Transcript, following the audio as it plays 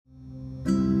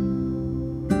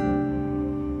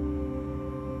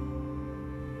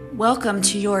Welcome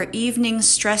to your evening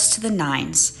Stress to the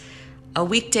Nines, a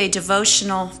weekday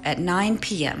devotional at 9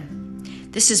 p.m.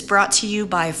 This is brought to you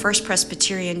by First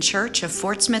Presbyterian Church of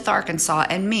Fort Smith, Arkansas,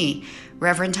 and me,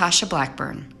 Reverend Tasha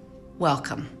Blackburn.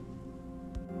 Welcome.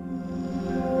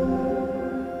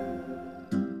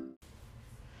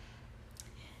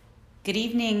 Good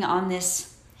evening on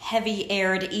this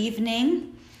heavy-aired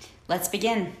evening. Let's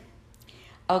begin.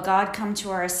 O God, come to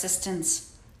our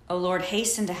assistance. O Lord,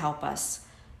 hasten to help us.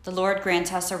 The Lord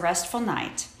grant us a restful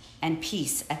night and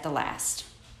peace at the last.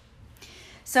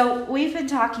 So we've been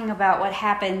talking about what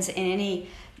happens in any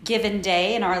given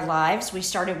day in our lives. We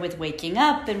started with waking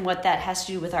up and what that has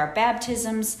to do with our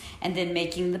baptisms, and then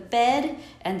making the bed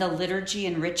and the liturgy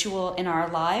and ritual in our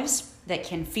lives that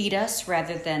can feed us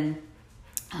rather than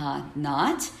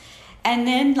not. And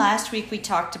then last week we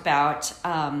talked about,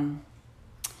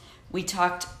 what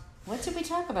did we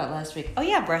talk about last week? Oh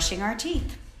yeah, brushing our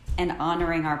teeth and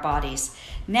honoring our bodies.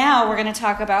 Now we're going to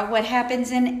talk about what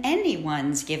happens in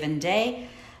anyone's given day: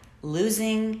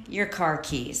 losing your car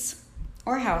keys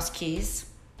or house keys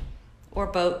or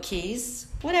boat keys,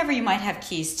 whatever you might have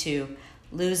keys to,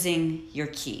 losing your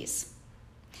keys.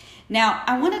 Now,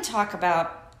 I want to talk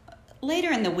about, later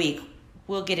in the week,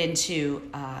 we'll get into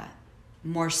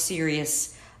more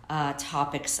serious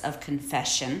topics of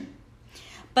confession.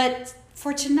 But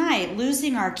for tonight,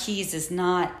 losing our keys is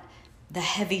not the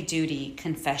heavy-duty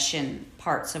confession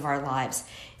parts of our lives.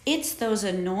 It's those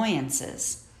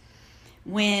annoyances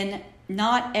when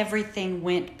not everything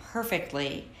went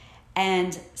perfectly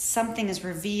and something is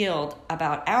revealed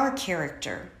about our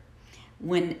character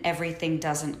when everything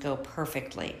doesn't go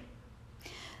perfectly.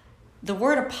 The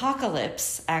word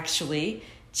apocalypse actually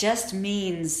just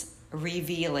means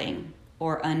revealing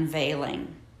or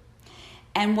unveiling.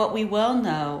 And what we well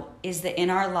know is that in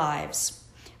our lives,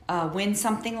 when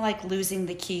something like losing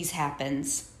the keys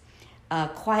happens,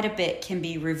 quite a bit can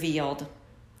be revealed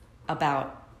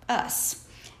about us,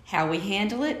 how we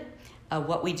handle it,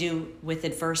 what we do with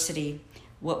adversity,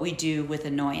 what we do with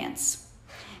annoyance.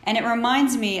 And it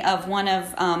reminds me of one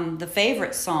of the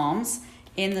favorite psalms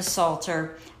in the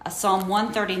Psalter, Psalm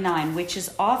 139, which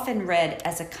is often read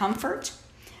as a comfort,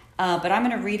 but I'm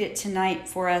going to read it tonight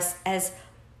for us as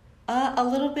a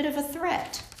little bit of a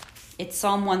threat. It's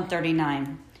Psalm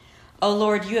 139. O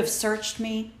Lord, you have searched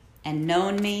me and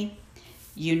known me.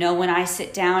 You know when I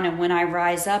sit down and when I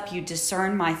rise up. You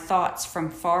discern my thoughts from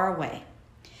far away.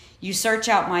 You search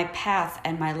out my path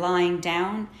and my lying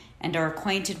down and are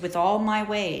acquainted with all my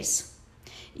ways.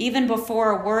 Even before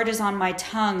a word is on my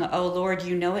tongue, O Lord,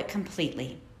 you know it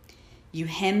completely. You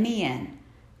hem me in,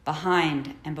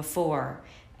 behind and before,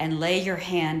 and lay your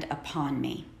hand upon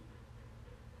me.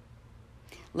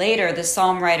 Later, the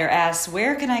psalm writer asks,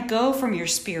 where can I go from your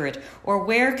spirit? Or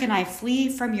where can I flee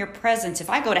from your presence? If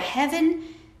I go to heaven,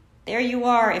 there you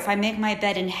are. If I make my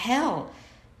bed in hell,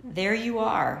 there you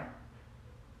are.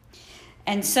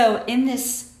 And so in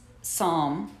this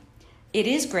psalm, it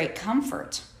is great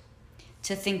comfort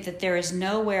to think that there is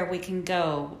nowhere we can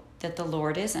go that the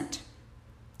Lord isn't.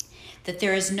 That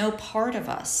there is no part of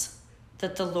us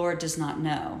that the Lord does not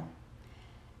know.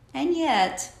 And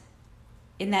yet,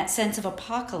 in that sense of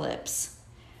apocalypse,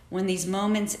 when these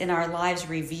moments in our lives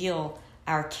reveal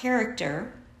our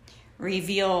character,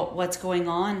 reveal what's going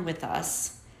on with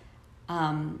us,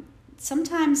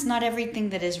 sometimes not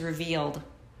everything that is revealed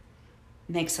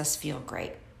makes us feel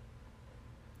great.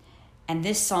 And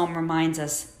this psalm reminds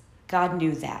us God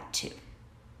knew that too.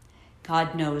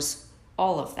 God knows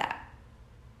all of that.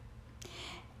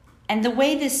 And the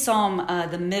way this psalm,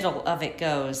 the middle of it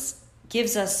goes,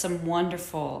 gives us some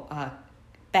wonderful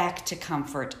back to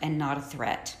comfort and not a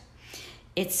threat.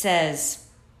 It says,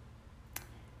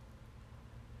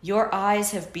 your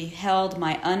eyes have beheld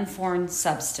my unformed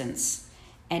substance,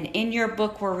 and in your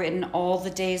book were written all the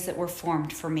days that were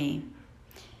formed for me.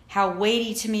 How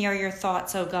weighty to me are your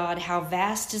thoughts, O God, how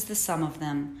vast is the sum of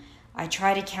them. I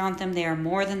try to count them, they are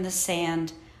more than the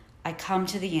sand. I come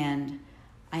to the end,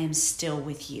 I am still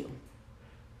with you.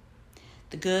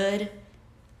 The good,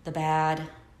 the bad,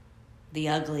 the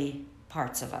ugly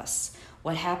parts of us.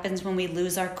 What happens when we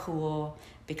lose our cool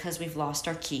because we've lost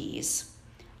our keys?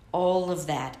 All of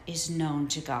that is known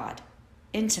to God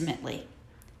intimately,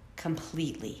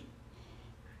 completely.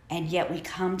 And yet we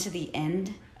come to the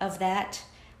end of that.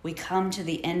 We come to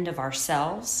the end of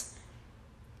ourselves,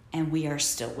 and we are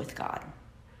still with God.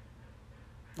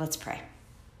 Let's pray.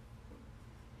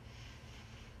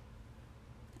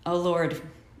 Oh Lord,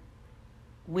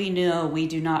 we know we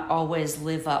do not always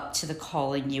live up to the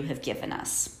calling you have given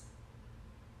us.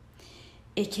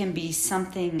 It can be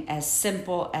something as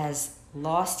simple as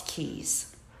lost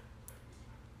keys,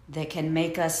 that can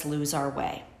make us lose our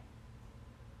way.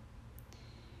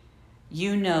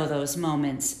 You know those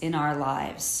moments in our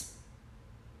lives.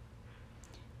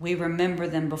 We remember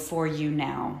them before you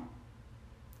now,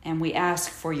 and we ask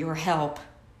for your help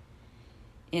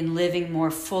in living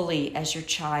more fully as your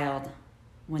child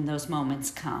when those moments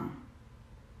come.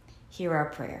 Hear our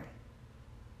prayer.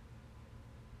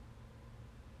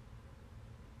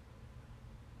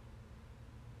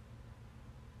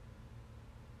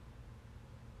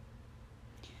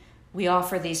 We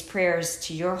offer these prayers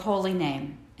to your holy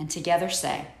name, and together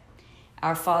say,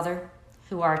 Our Father,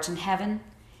 who art in heaven,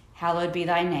 hallowed be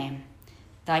thy name.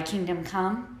 Thy kingdom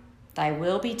come, thy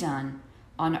will be done,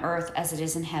 on earth as it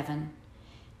is in heaven.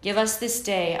 Give us this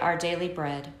day our daily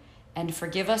bread, and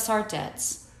forgive us our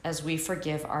debts, as we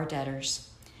forgive our debtors.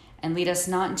 And lead us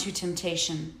not into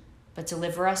temptation, but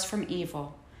deliver us from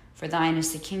evil. For thine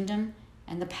is the kingdom,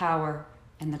 and the power,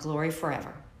 and the glory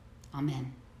forever.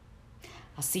 Amen.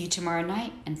 I'll see you tomorrow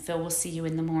night, and Phil will see you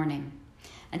in the morning.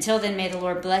 Until then, may the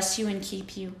Lord bless you and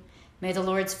keep you. May the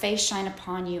Lord's face shine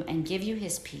upon you and give you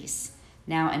his peace,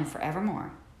 now and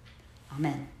forevermore.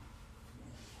 Amen.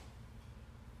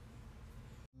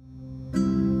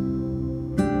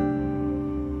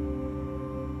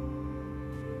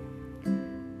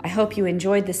 I hope you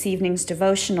enjoyed this evening's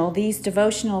devotional. These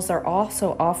devotionals are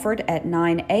also offered at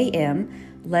 9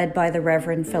 a.m., led by the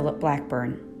Reverend Philip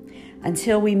Blackburn.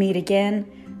 Until we meet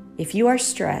again, if you are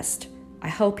stressed, I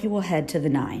hope you will head to the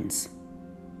 9s.